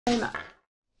I'm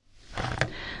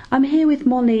here with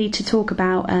Molly to talk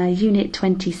about Unit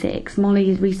 26. Molly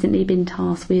has recently been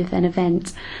tasked with an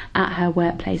event at her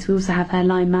workplace. We also have her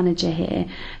line manager here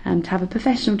to have a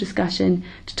professional discussion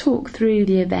to talk through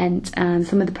the event and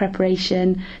some of the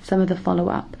preparation, some of the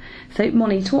follow-up. So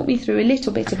Molly, talk me through a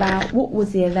little bit about what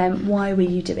was the event, why were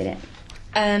you doing it?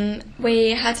 We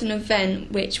had an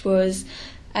event which was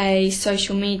a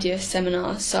social media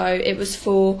seminar, so it was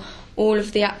for all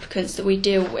of the applicants that we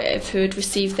deal with who had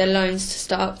received their loans to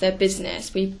start up their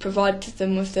business. We provided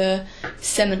them with a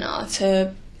seminar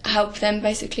to help them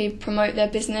basically promote their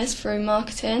business through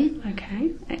marketing.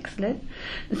 Okay, excellent.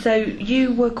 So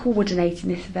you were coordinating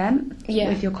this event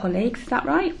with your colleagues, is that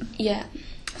right? Yeah.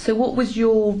 So what was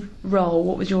your role,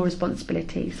 what was your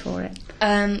responsibilities for it?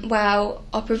 Well,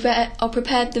 I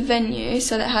prepared the venue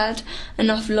so that it had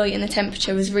enough light and the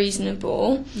temperature was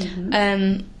reasonable.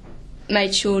 Mm-hmm.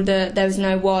 Made sure that there was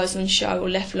no wires on show or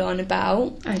left lying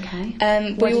about. Okay.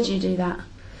 Why did you do that?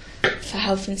 For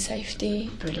health and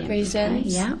safety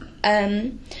reasons. Okay, yeah.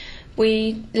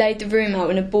 We laid the room out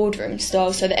in a boardroom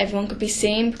style so that everyone could be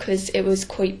seen because it was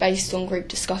quite based on group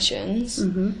discussions.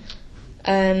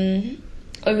 Mm-hmm.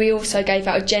 We also gave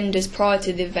out agendas prior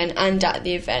to the event and at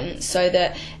the event so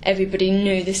that everybody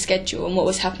knew the schedule and what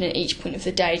was happening at each point of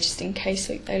the day, just in case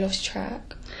they lost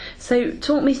track. So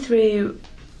talk me through,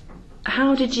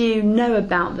 how did you know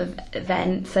about the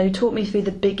event? So talk me through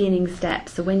the beginning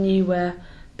steps. So when you were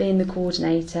being the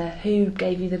coordinator, who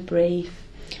gave you the brief?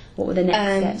 What were the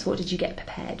next steps? What did you get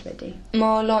prepared ready?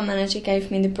 My line manager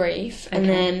gave me the brief, and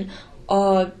then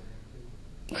I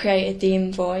created the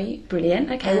invite. Brilliant.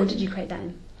 Okay, what did you create that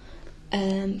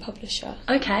in? Publisher.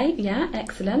 Okay, yeah,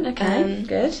 excellent. Okay,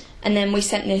 good. And then we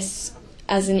sent this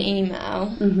as an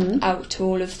email out to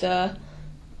all of the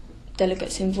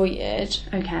delegates invited.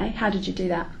 Okay, how did you do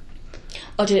that?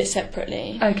 I did it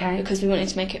separately. Okay. Because we wanted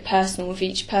to make it personal with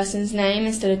each person's name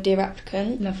instead of dear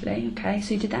applicant. Lovely, okay,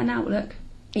 so you did that in Outlook?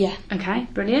 Yeah. Okay,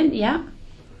 brilliant, yeah.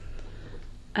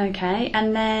 Okay,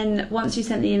 and then once you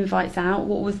sent the invites out,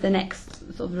 what was the next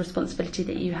sort of responsibility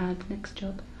that you had, next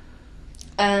job?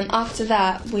 After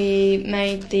that, we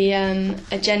made the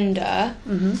agenda,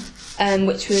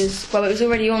 which was, well, it was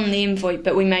already on the invite,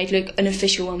 but we made an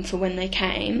official one for when they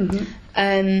came.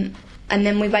 And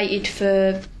then we waited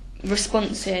for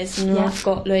responses, and I've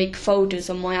got folders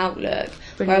on my Outlook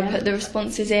where I put the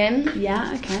responses in.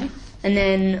 Yeah, okay. And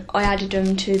then I added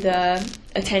them to the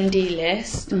attendee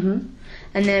list.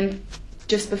 And then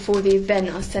just before the event,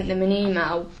 I sent them an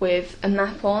email with a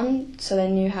map on, so they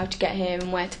knew how to get here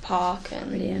and where to park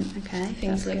and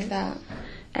things like that.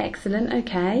 Excellent,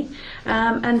 okay.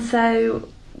 And so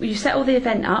you set all the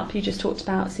event up, you just talked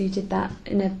about, so you did that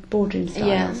in a boardroom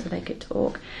style so they could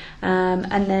talk.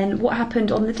 And then what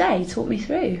happened on the day? Talk me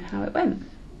through how it went.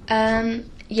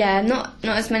 Not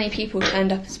as many people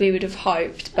turned up as we would have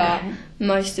hoped, but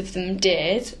most of them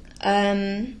did.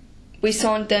 We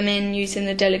signed them in using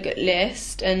the delegate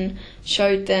list and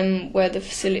showed them where the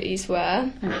facilities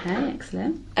were. Okay,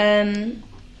 excellent.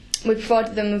 We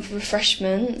provided them with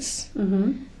refreshments,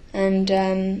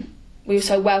 and we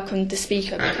also welcomed the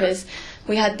speaker because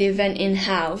we had the event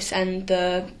in-house and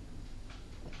the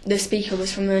speaker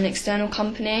was from an external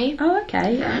company. Oh,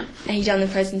 okay, yeah. And he done the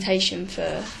presentation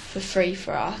for free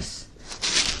for us.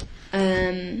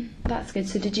 That's good.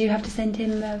 So did you have to send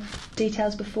him the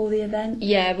details before the event?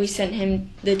 Yeah, we sent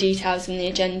him the details and the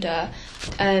agenda,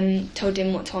 told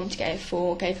him what time to get it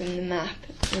for, gave him the map.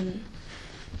 And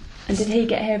did he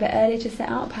get here a bit early to set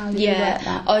up? How did you work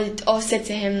that? I said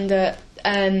to him that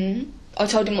I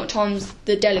told him what times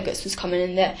the delegates was coming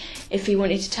and that if he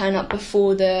wanted to turn up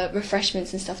before the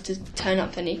refreshments and stuff to turn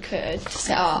up, then he could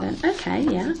set up. Okay,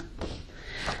 yeah.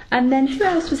 And then who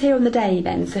else was here on the day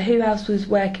then? So who else was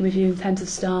working with you in terms of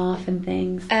staff and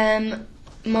things?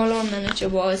 My line manager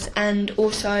was, and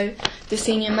also the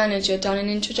senior manager done an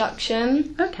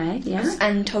introduction. Okay, yeah.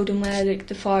 And told him where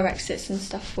the fire exits and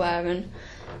stuff were,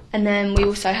 and then we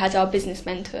also had our business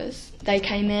mentors. They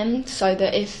came in so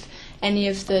that if any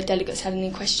of the delegates had any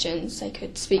questions, they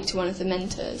could speak to one of the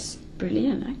mentors.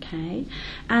 Brilliant, okay.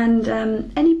 And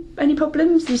any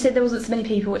problems? You said there wasn't so many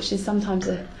people, which is sometimes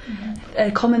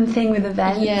a common thing with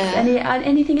events. Yeah.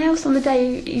 Anything else on the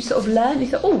day you sort of learned? You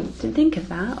thought, oh, didn't think of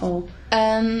that, or?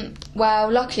 Well,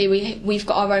 luckily we've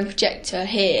got our own projector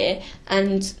here,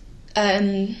 and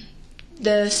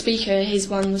the speaker, his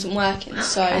one wasn't working,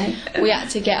 so we had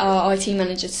to get our IT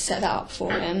manager to set that up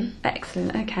for him.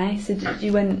 Excellent, okay. So did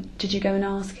you go and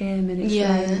ask him and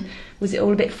explain? Was it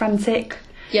all a bit frantic?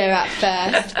 Yeah, at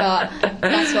first, but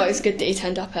that's why it was good that he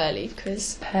turned up early,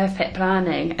 because... Perfect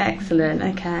planning, excellent,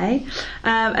 okay.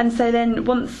 And so then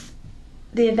once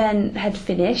the event had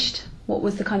finished, what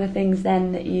was the kind of things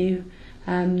then that you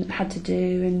had to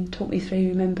do, and talk me through,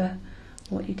 remember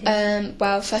what you did?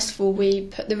 Well, first of all, we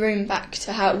put the room back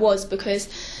to how it was, because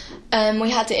we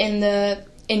had it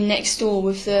in next door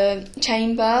with the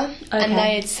chamber, and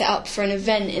they had set up for an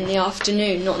event in the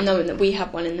afternoon, not knowing that we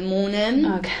had one in the morning.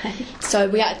 Okay. So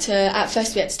we had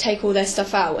to take all their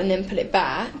stuff out and then put it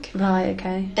back. Right,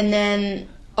 okay. And then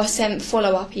I sent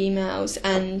follow-up emails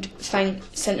and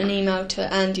sent an email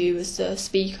to Andy, who was the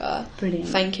speaker. Brilliant.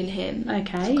 Thanking him.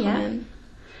 Okay, yeah.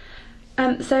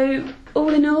 So all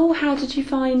in all, how did you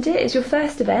find it? It's your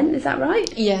first event, is that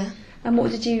right? Yeah. And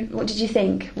what did you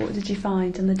think? What did you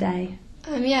find on the day?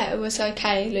 Yeah, it was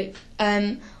okay.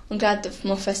 I'm glad that for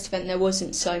my first event there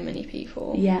wasn't so many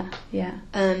people. Yeah.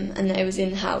 And that it was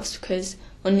in the house, because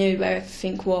I knew where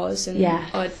everything was, and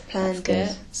I'd planned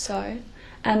it. So.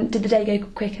 And did the day go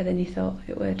quicker than you thought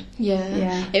it would?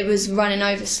 Yeah. It was running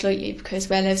over slightly, because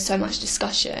where there was so much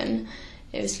discussion,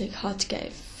 it was hard to get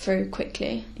it through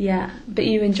quickly. Yeah. But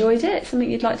you enjoyed it?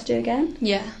 Something you'd like to do again?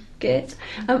 Yeah. Good.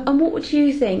 And what would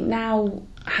you think now,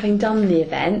 having done the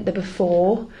event, the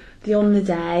before, the on the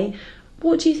day,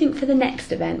 what do you think for the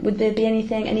next event? Would there be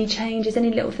any changes,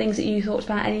 any little things that you thought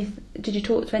about? Did you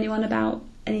talk to anyone about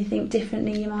anything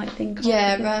differently you might think of?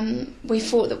 Yeah, we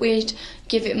thought that we'd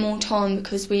give it more time,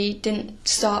 because we didn't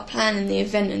start planning the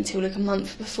event until a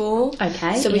month before.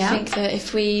 Okay. So we think that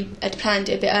if we had planned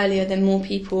it a bit earlier, then more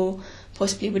people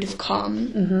possibly would have come.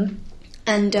 Mm-hmm.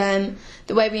 And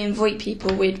the way we invite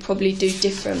people, we'd probably do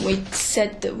different. We'd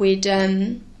said that we'd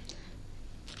do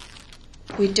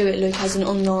it as an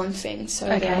online thing, so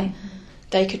that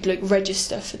they could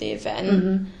register for the event.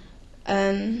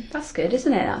 Mm-hmm. That's good,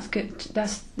 isn't it? That's good.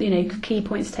 That's key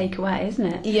points to take away, isn't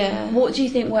it? Yeah. What do you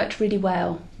think worked really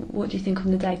well? What do you think on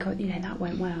the day? That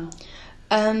went well.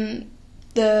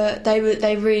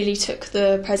 They really took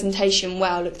the presentation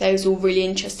well. They was all really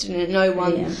interested in it.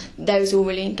 They was all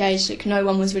really engaged. No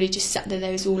one was really just sat there.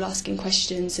 They was all asking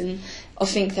questions, and I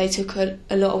think they took a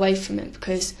lot away from it,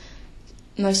 because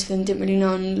most of them didn't really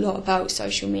know a lot about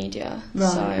social media.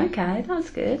 Right, so. Okay, that's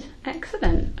good.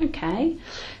 Excellent, okay.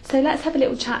 So let's have a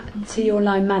little chat to your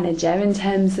line manager in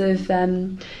terms of,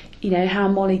 how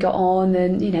Molly got on,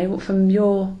 and, from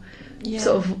your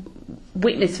sort of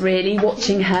witness, really,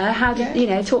 watching her. How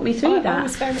did, talk me through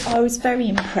that. I was very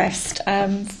impressed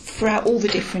throughout all the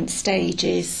different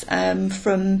stages,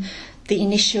 from the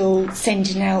initial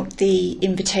sending out the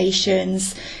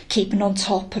invitations, keeping on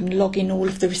top and logging all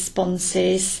of the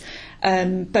responses,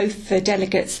 both for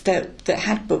delegates that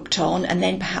had booked on and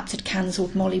then perhaps had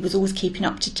cancelled. Molly was always keeping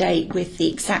up to date with the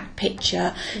exact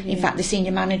picture. In fact, the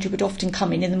senior manager would often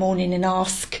come in the morning and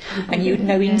ask, and you would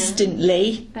know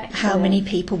instantly how many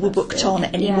people were booked on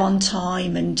at any one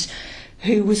time and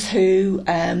who was who.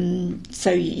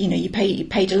 So you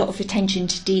paid a lot of attention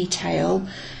to detail.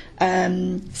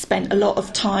 Spent a lot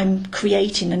of time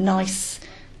creating a nice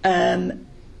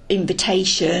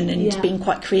invitation and being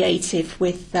quite creative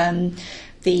with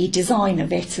the design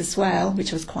of it as well,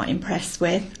 which I was quite impressed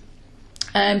with.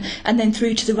 And then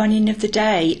through to the running of the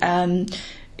day,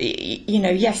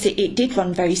 yes, it did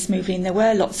run very smoothly, and there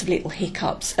were lots of little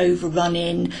hiccups,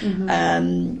 overrunning,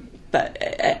 but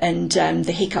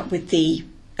the hiccup with the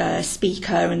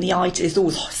speaker and the IT is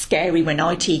always scary when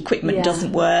IT equipment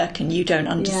doesn't work and you don't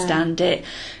understand it,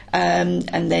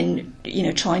 and then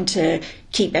trying to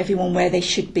keep everyone where they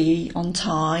should be on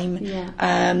time.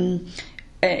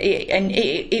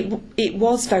 It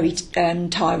was very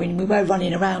tiring. We were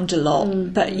running around a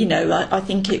lot, but I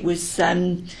think it was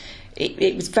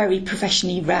very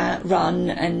professionally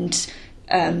run, and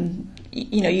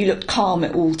you looked calm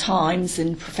at all times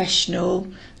and professional,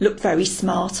 looked very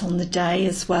smart on the day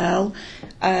as well.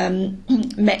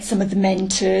 Met some of the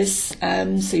mentors,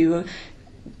 so you were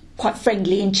quite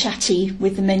friendly and chatty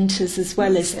with the mentors as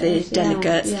well as the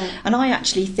delegates. And I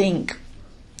actually think,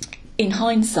 in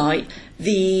hindsight,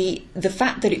 the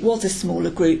fact that it was a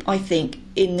smaller group, I think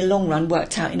in the long run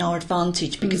worked out in our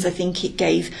advantage, because I think it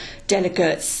gave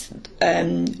delegates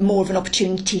more of an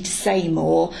opportunity to say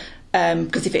more.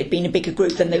 Because if it had been a bigger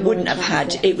group, then they wouldn't have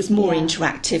had. It was more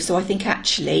interactive, so I think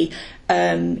actually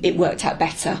it worked out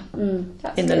better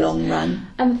in the long run.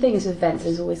 And the thing is, with events,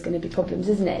 there's always going to be problems,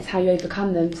 isn't it? It's how you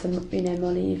overcome them. So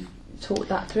Molly, you've talked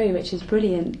that through, which is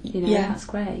brilliant. That's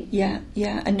great.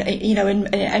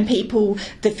 And people,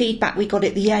 the feedback we got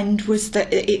at the end was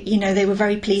that they were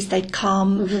very pleased they'd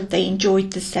come, they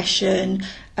enjoyed the session,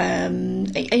 and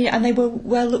they were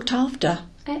well looked after.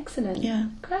 Excellent. Yeah.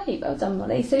 Great. Well done,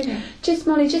 Molly. So,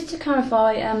 just to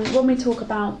clarify, when we talk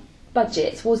about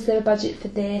budgets, was there a budget for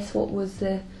this? What was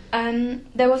the...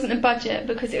 There wasn't a budget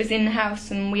because it was in the house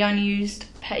and we only used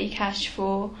petty cash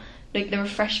for like the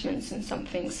refreshments and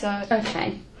something. So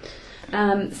okay.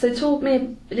 So talk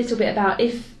me a little bit about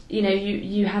if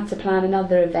you had to plan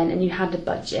another event and you had a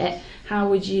budget. How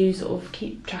would you sort of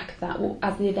keep track of that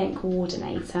as the event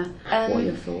coordinator? What are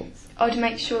your thoughts? I'd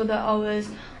make sure that I was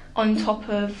on top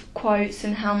of quotes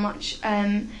and how much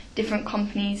different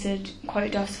companies had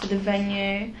quoted us for the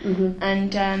venue,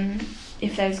 and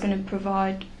if they was going to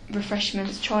provide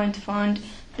refreshments, trying to find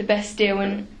the best deal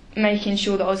and making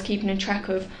sure that I was keeping a track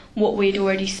of what we'd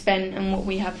already spent and what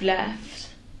we have left.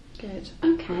 Good.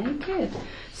 Okay, good.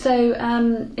 So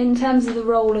in terms of the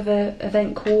role of an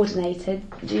event coordinator,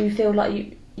 do you feel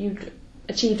like you'd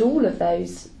achieved all of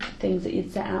those things that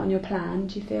you'd set out in your plan?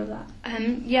 Do you feel that?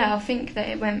 Yeah, I think that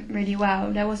it went really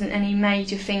well. There wasn't any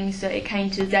major things that it came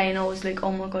to the day and I was like,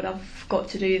 oh my god, I've got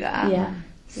to do that. Yeah.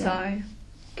 So,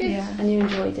 good. Yeah. And you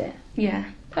enjoyed it? Yeah.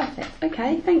 Perfect.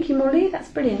 Okay, thank you, Molly. That's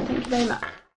brilliant. Thank you very much.